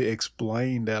ever really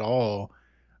explained at all.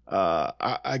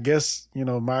 I guess,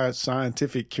 my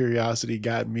scientific curiosity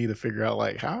got me to figure out,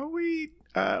 like, how are we...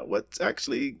 what's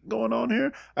actually going on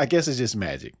here? I guess it's just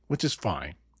magic, which is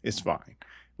fine. It's fine.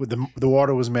 With the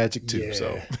water was magic too. Yeah.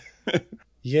 So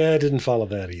yeah, I didn't follow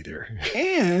that either.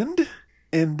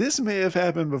 and this may have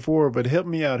happened before, but help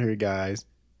me out here, guys.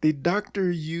 The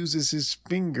Doctor uses his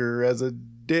finger as a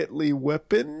deadly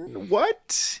weapon.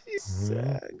 What is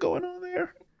going on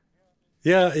there?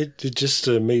 Yeah, it just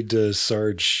made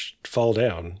Sarge fall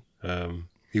down.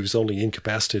 He was only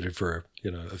incapacitated for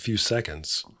a few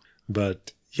seconds.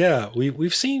 But yeah,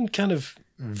 we've seen kind of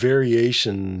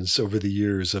variations over the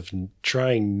years of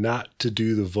trying not to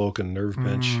do the Vulcan nerve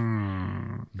pinch,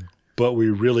 but we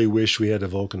really wish we had a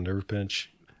Vulcan nerve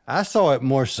pinch. I saw it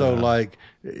more so like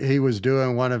he was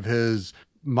doing one of his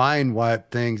mind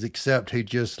wipe things, except he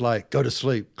just go to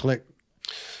sleep, click.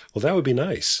 Well, that would be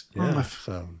nice. Yeah.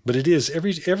 But it is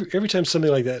every time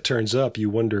something like that turns up, you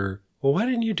wonder, well, why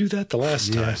didn't you do that the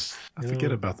last time? I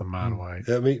forget about the mind wipe.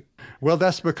 I mean, well,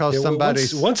 that's because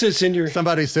once it's in your...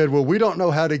 Somebody said, well, we don't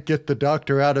know how to get the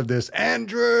Doctor out of this.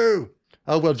 Andrew!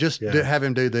 Oh, well, just have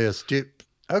him do this.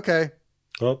 Okay.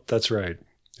 Well, that's right.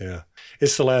 Yeah.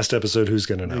 It's the last episode. Who's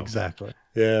going to know? Exactly.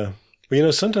 Yeah.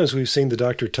 Well, sometimes we've seen the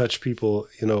Doctor touch people,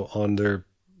 on their,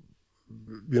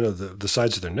 the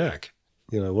sides of their neck,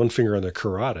 one finger on their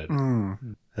carotid,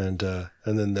 and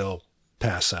then they'll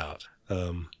pass out.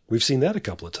 We've seen that a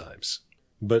couple of times.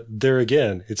 But there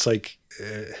again, it's like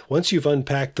once you've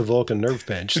unpacked the Vulcan nerve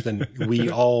pinch, then we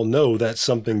all know that's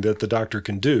something that the Doctor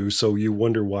can do. So you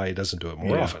wonder why he doesn't do it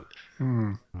more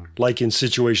often. Like in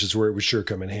situations where it would sure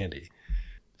come in handy.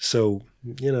 So,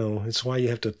 it's why you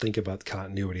have to think about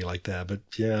continuity like that. But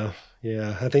yeah,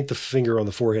 I think the finger on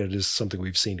the forehead is something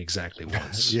we've seen exactly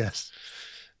once. Yes.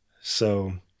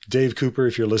 So... Dave Cooper,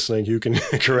 if you're listening, you can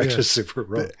correct us if we're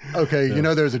wrong. Okay,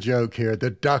 there's a joke here.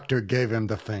 The Doctor gave him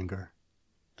the finger.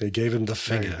 They gave him the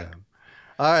finger.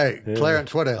 All right,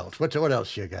 Clarence, what else? What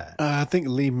else you got? I think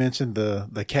Lee mentioned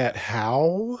the cat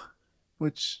howl,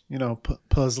 which,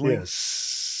 puzzling.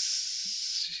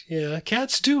 Yes. Yeah,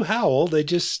 cats do howl. They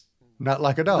just Not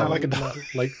like a dog. Not like a dog.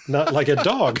 Not like a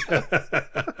dog.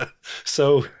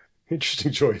 So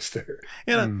interesting choice there.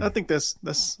 And I think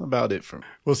that's about it for me.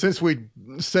 Well, since we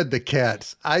said the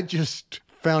cats, I just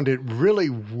found it really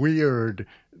weird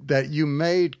that you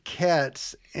made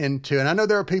cats into, and I know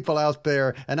there are people out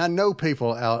there, and I know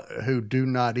people out who do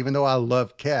not, even though I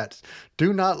love cats,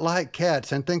 do not like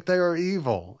cats and think they are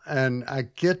evil. And I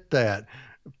get that.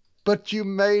 But you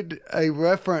made a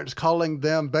reference calling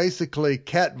them basically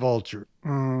cat vultures.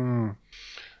 Well,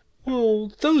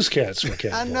 those cats were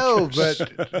cat I know, vultures.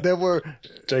 but there were,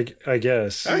 I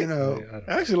guess. you know.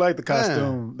 I actually like the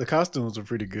costume. The costumes were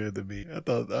pretty good to me. I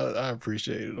thought I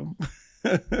appreciated them.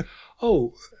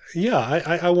 Oh, yeah,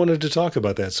 I wanted to talk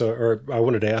about that. Or I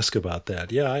wanted to ask about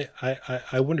that. Yeah,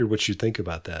 I wondered what you think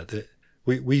about that.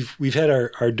 We've had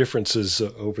our differences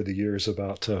over the years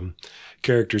about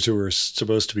characters who are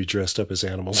supposed to be dressed up as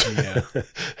animals. Yeah.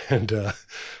 And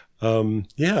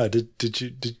did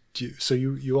you so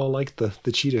you all liked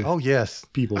the cheetah? Oh yes,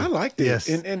 people. I liked it. Yes.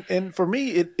 And for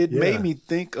me it made me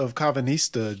think of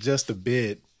Calvinista just a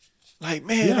bit. Like,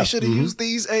 man, they should have used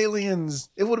these aliens.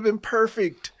 It would have been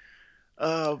perfect.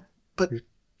 But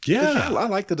I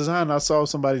like the design. I saw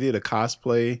somebody did a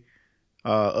cosplay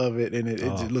of it, and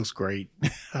it looks great.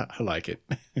 I like it.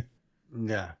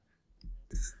 Yeah.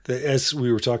 As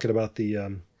we were talking about the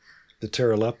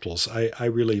pteroleptals, I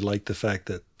really like the fact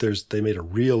that they made a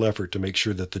real effort to make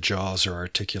sure that the jaws are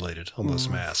articulated on those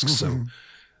masks.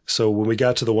 So when we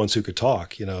got to the ones who could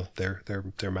talk,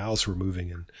 their mouths were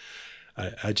moving, and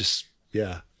I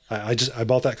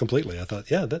bought that completely. I thought,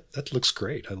 that looks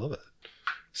great. I love it.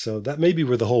 So that may be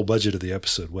where the whole budget of the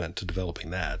episode went, to developing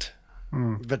that.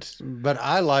 But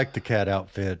I like the cat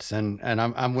outfits, and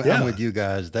I'm with you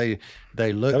guys. They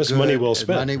look. That was good. money well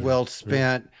spent. Money well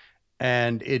spent,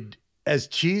 and it, as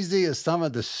cheesy as some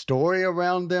of the story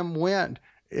around them went,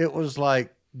 it was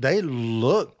like they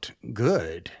looked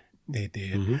good. They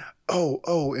did. Mm-hmm.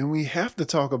 Oh, and we have to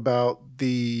talk about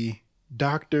the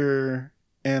Doctor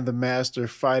and the Master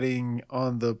fighting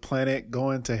on the planet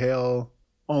going to hell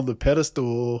on the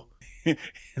pedestal in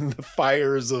the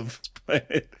fires of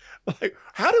planet. Like,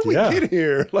 how did we get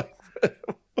here? Like,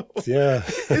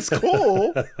 it's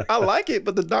cool. I like it,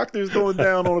 but the Doctor's going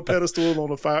down on a pedestal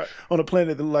on a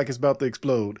planet that looks like it's about to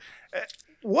explode.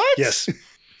 What? Yes,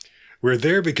 we're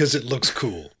there because it looks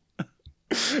cool.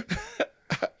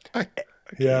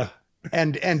 Yeah.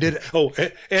 And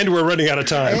we're running out of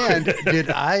time. And did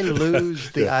I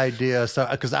lose the idea? So,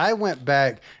 because I went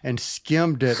back and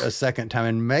skimmed it a second time,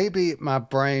 and maybe my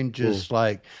brain just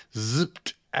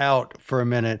zipped out for a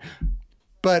minute.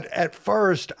 But at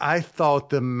first, I thought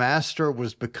the Master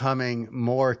was becoming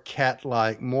more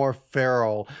cat-like, more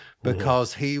feral,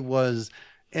 because he was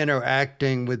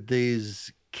interacting with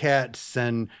these cats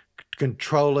and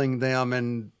controlling them,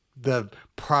 and the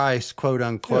price, quote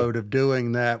unquote, of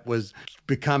doing that was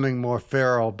becoming more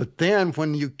feral. But then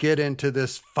when you get into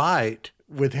this fight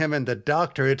with him and the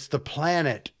Doctor, it's the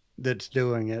planet that's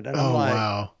doing it. And I'm like,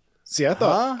 wow. See, I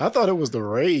thought it was the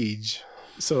rage.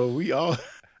 So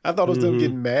I thought it was them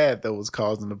getting mad that was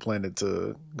causing the planet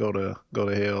to go to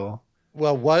hell.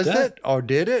 Well, was it, or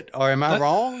did it, or am I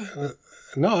wrong?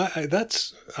 No,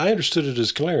 I understood it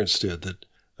as Clarence did, that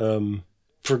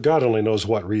for God only knows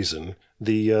what reason,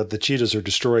 the cheetahs are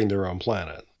destroying their own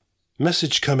planet.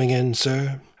 Message coming in,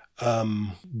 sir.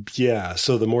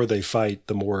 So the more they fight,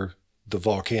 the more the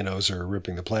volcanoes are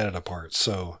ripping the planet apart.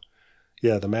 So,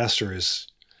 the Master is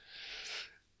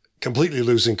completely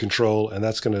losing control, and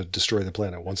that's going to destroy the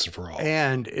planet once and for all.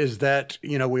 And is that,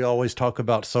 we always talk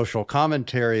about social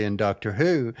commentary in Doctor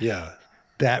Who. Yeah.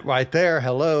 That right there,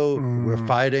 hello, we're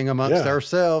fighting amongst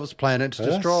ourselves, planets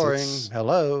destroying,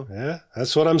 hello. Yeah,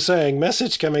 that's what I'm saying.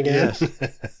 Message coming in. Yes.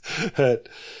 But,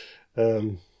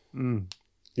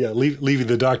 leaving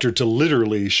the Doctor to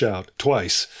literally shout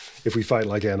twice, if we fight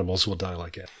like animals, we'll die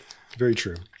like animals. Very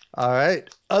true. All right.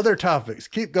 Other topics.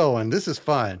 Keep going. This is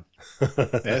fun.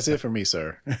 That's it for me,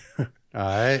 sir. All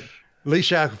right. Lee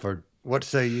Shackleford, what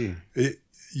say you?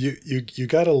 You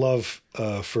got to love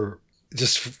for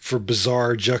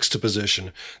bizarre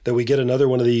juxtaposition that we get another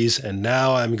one of these, and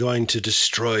now I'm going to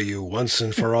destroy you once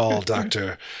and for all,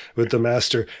 Doctor, with the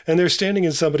Master. And they're standing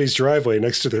in somebody's driveway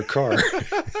next to their car.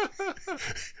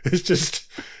 It's just,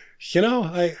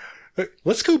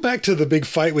 let's go back to the big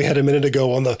fight we had a minute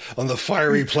ago on the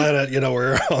fiery planet.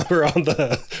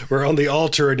 We're on the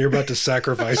altar, and you're about to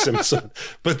sacrifice him. So,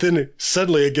 but then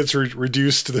suddenly it gets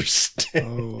reduced to their Oh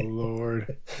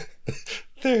Lord.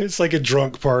 It's like a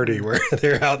drunk party where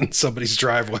they're out in somebody's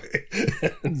driveway.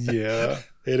 Yeah.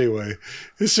 Anyway,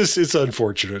 it's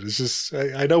unfortunate. It's just,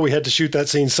 I know we had to shoot that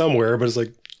scene somewhere, but it's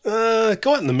like, Go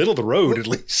out in the middle of the road at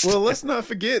least. Well, let's not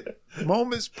forget,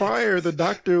 moments prior, the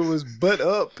doctor was butt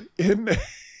up in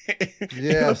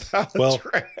the pile of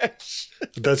trash.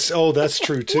 That's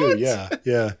true too.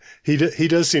 Yeah. He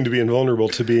does seem to be invulnerable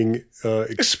to being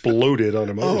exploded on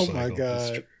a motorcycle. Oh my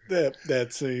God,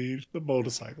 that scene, the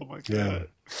motorcycle. My God.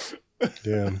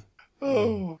 Yeah.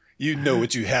 Oh, you know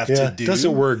what you have to do.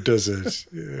 Doesn't work, does it?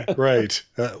 Yeah. Right.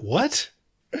 What?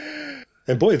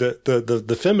 And boy,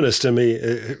 the feminist in me,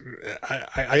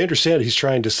 I understand he's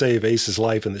trying to save Ace's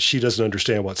life and that she doesn't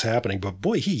understand what's happening. But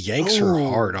boy, he yanks her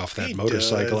hard off that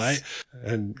motorcycle.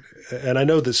 And I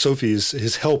know that Sophie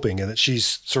is helping and that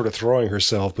she's sort of throwing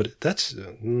herself, but that's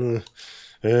didn't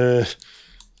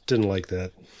like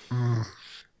that.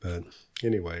 But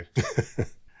anyway.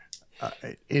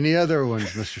 Any other ones,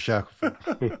 Mr.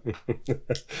 Shackleford?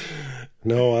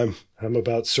 No, I'm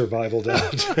about survival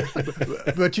doubt.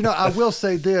 But I will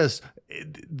say this: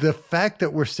 the fact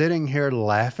that we're sitting here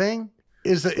laughing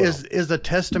is a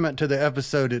testament to the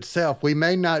episode itself. We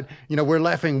may not, we're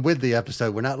laughing with the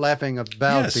episode. We're not laughing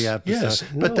about the episode. Yes,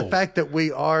 but the fact that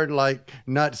we are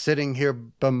not sitting here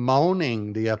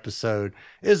bemoaning the episode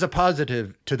is a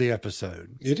positive to the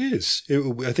episode. It is.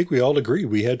 I think we all agree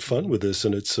we had fun with this,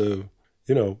 and it's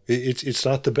it's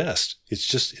not the best.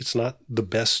 It's not the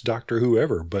best Doctor Who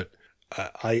ever. But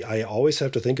I always have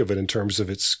to think of it in terms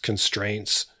of its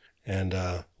constraints and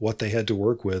what they had to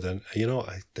work with. And,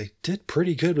 they did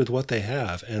pretty good with what they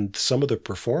have. And some of the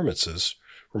performances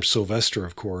from Sylvester,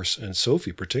 of course, and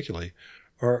Sophie particularly,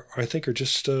 I think are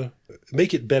just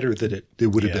make it better than it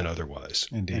would have been otherwise.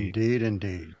 Indeed.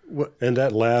 And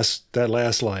that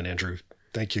last line, Andrew,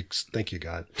 thank you,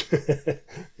 God.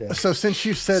 Yeah. So since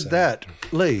you said that,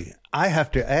 Lee, I have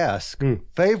to ask,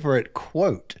 favorite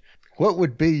quote. What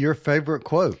would be your favorite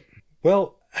quote?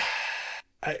 Well,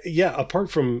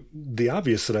 apart from the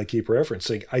obvious that I keep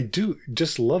referencing, I do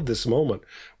just love this moment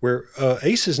where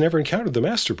Ace has never encountered the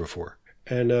Master before.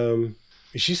 And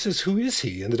she says, "Who is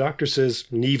he?" And the Doctor says,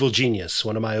 "An evil genius,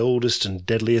 one of my oldest and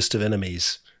deadliest of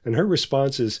enemies." And her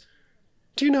response is,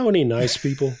 "Do you know any nice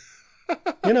people?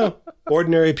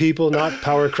 Ordinary people, not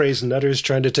power-crazed nutters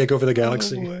trying to take over the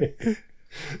galaxy." Oh,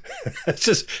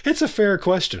 it's a fair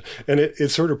question. And it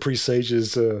sort of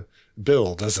presages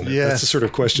Bill, doesn't it? Yes. That's the sort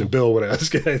of question Bill would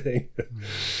ask, I think.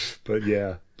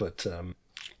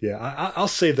 I'll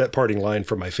save that parting line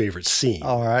for my favorite scene.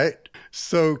 All right.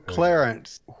 So,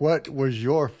 Clarence, what was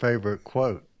your favorite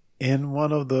quote? In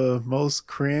one of the most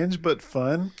cringe but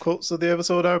fun quotes of the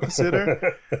episode, I would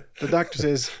consider, the Doctor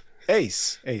says,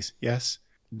 Ace, yes.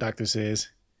 The Doctor says,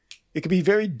 "It could be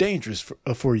very dangerous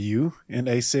for you." And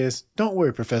Ace says, "Don't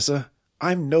worry, Professor.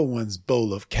 I'm no one's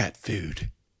bowl of cat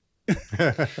food."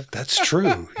 That's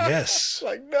true. Yes.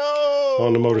 No.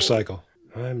 On the motorcycle.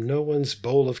 "I'm no one's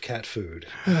bowl of cat food."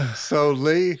 So,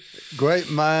 Lee, great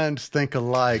minds think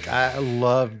alike. I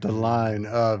love the line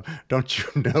of, "Don't you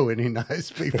know any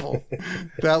nice people?"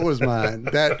 That was mine.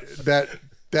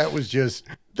 That was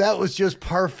just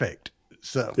perfect.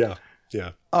 So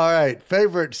yeah. All right,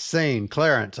 favorite scene,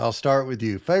 Clarence. I'll start with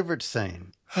you. Favorite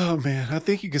scene. Oh man, I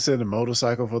think you could say the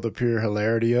motorcycle for the pure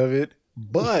hilarity of it.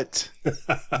 But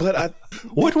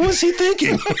what was he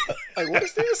thinking? Like, what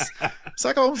is this? It's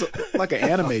like almost like an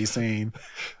anime scene.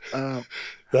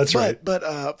 That's right.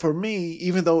 But for me,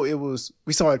 even though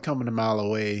we saw it coming a mile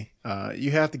away,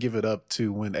 you have to give it up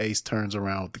to when Ace turns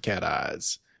around with the cat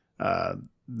eyes. That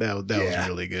was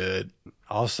really good.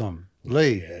 Awesome.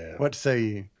 Lee, what say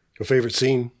you? Your favorite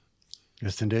scene?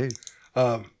 Yes, indeed.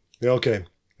 Okay.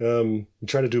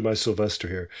 Try to do my Sylvester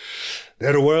here.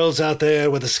 "There are worlds out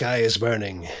there where the sky is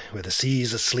burning, where the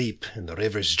sea's asleep and the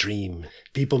rivers dream.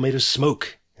 People made of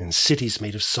smoke and cities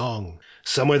made of song.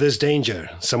 Somewhere there's danger,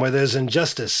 somewhere there's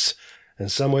injustice,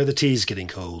 and somewhere the tea's getting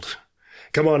cold.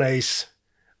 Come on, Ace.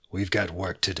 We've got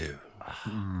work to do."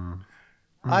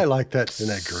 I like that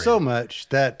so much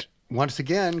that, once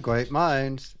again, great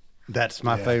minds. That's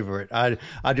my favorite. I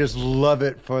just love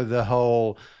it for the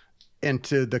whole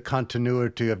into the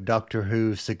continuity of Doctor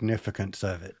Who's significance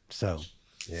of it. So,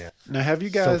 yeah. Now, have you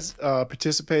guys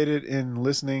participated in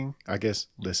listening? I guess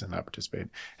not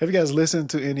participated. Have you guys listened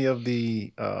to any of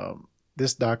the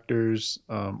this Doctor's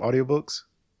audiobooks,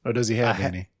 or does he have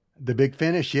any? The Big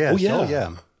Finish, yes. Oh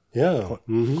yeah, yeah.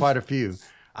 Quite a few.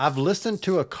 I've listened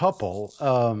to a couple.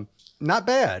 Not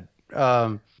bad.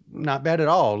 Not bad at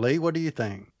all. Lee, what do you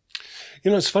think?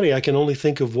 It's funny. I can only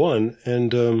think of one,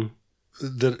 and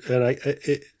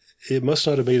it must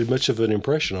not have made much of an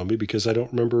impression on me because I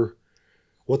don't remember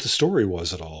what the story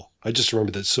was at all. I just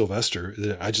remember that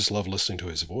Sylvester. I just loved listening to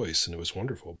his voice, and it was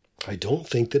wonderful. I don't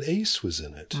think that Ace was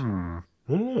in it.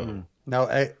 No,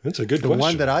 that's a good the question.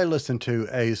 one that I listened to,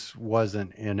 Ace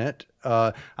wasn't in it.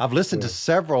 I've listened to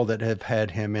several that have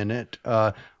had him in it.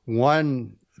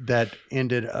 One that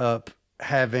ended up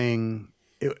having,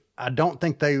 I don't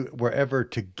think they were ever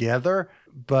together,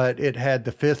 but it had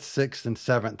the 5th, 6th, and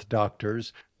 7th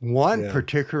Doctors. One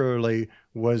particularly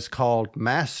was called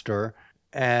Master,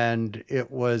 and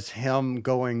it was him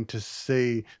going to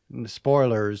see,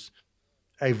 spoilers,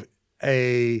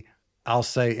 I'll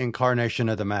say incarnation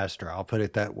of the Master. I'll put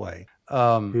it that way.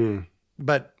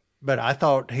 But I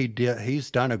thought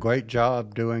he's done a great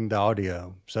job doing the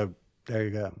audio. So there you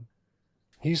go.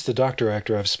 He's the Doctor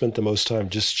actor I've spent the most time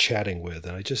just chatting with,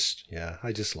 and I just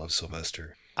love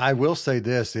Sylvester. I will say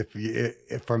this: if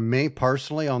for me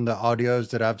personally, on the audios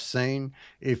that I've seen,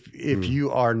 if you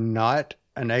are not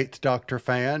an 8th Doctor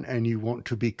fan and you want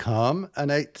to become an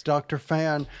 8th Doctor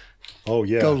fan, go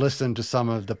listen to some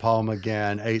of the Paul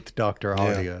McGann 8th Doctor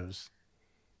audios.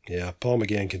 Yeah, Paul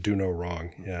McGann can do no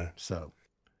wrong. Yeah. So,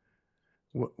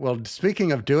 well,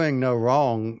 speaking of doing no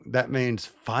wrong, that means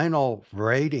final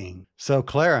rating. So,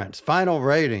 Clarence, final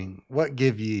rating. What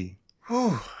give ye?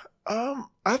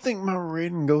 I think my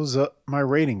rating goes up. My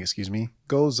rating,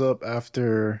 goes up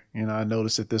after, I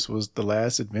noticed that this was the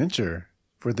last adventure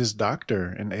for this Doctor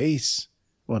and Ace.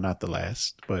 Well, not the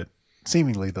last, but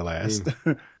seemingly the last.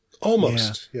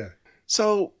 Almost. Yeah.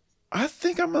 So I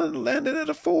think I'm going to land it at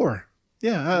a 4.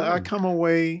 Yeah, I come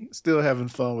away still having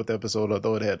fun with the episode,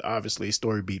 although it had obviously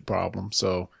story beat problems.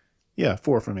 So yeah,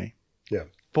 4 for me. Yeah.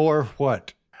 4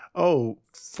 what?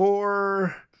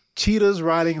 4 cheetahs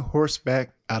riding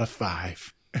horseback out of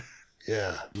 5.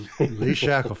 Yeah. Lee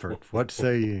Shackleford, what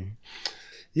say you?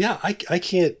 Yeah, I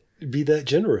can't be that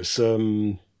generous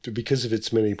because of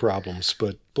its many problems,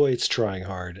 but boy, it's trying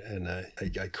hard, and I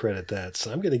credit that.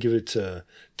 So I'm going to give it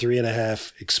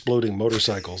 3.5 exploding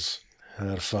motorcycles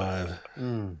out of 5.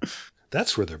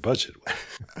 That's where their budget went.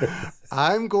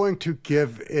 I'm going to be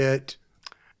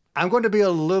a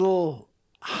little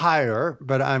higher,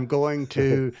 but I'm going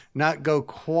to not go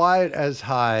quite as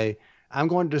high. I'm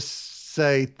going to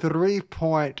say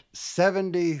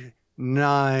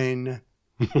 3.79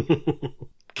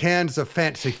 cans of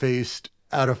Fancy Feast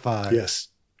out of 5. Yes.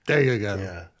 There you go.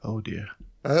 Yeah. Oh, dear.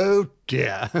 Oh,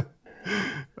 dear.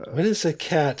 When is a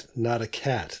cat not a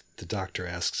cat? The Doctor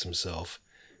asks himself.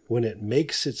 When it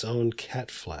makes its own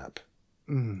cat flap.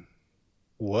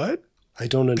 What? I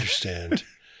don't understand.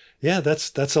 Yeah,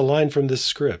 that's a line from this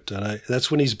script, and that's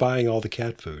when he's buying all the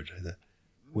cat food.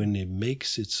 When it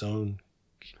makes its own.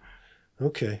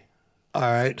 Okay. All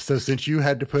right. So since you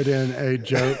had to put in a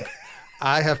joke,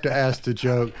 I have to ask the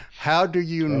joke. How do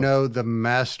you know the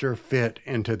Master fit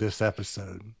into this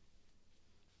episode?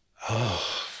 Oh,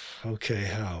 okay.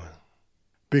 How?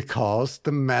 Because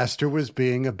the Master was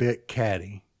being a bit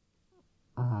catty.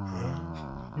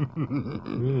 Yeah.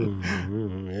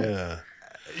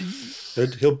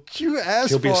 He'll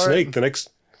be a snake the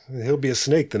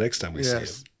next time we see him.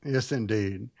 Yes,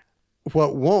 indeed.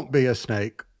 What won't be a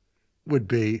snake would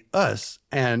be us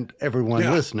and everyone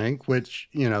listening, which,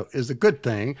 is a good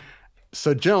thing.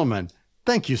 So, gentlemen,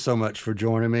 thank you so much for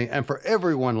joining me. And for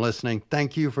everyone listening,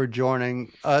 thank you for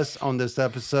joining us on this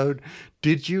episode.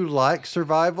 Did you like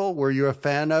Survival? Were you a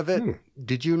fan of it?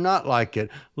 Did you not like it?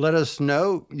 Let us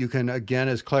know. You can, again,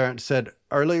 as Clarence said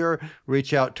earlier,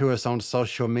 reach out to us on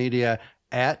social media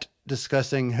at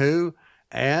Discussing Who.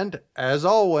 And as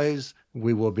always,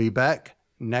 we will be back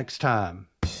next time.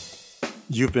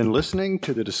 You've been listening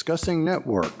to the Discussing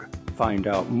Network. Find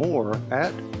out more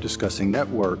at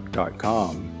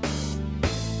discussingnetwork.com.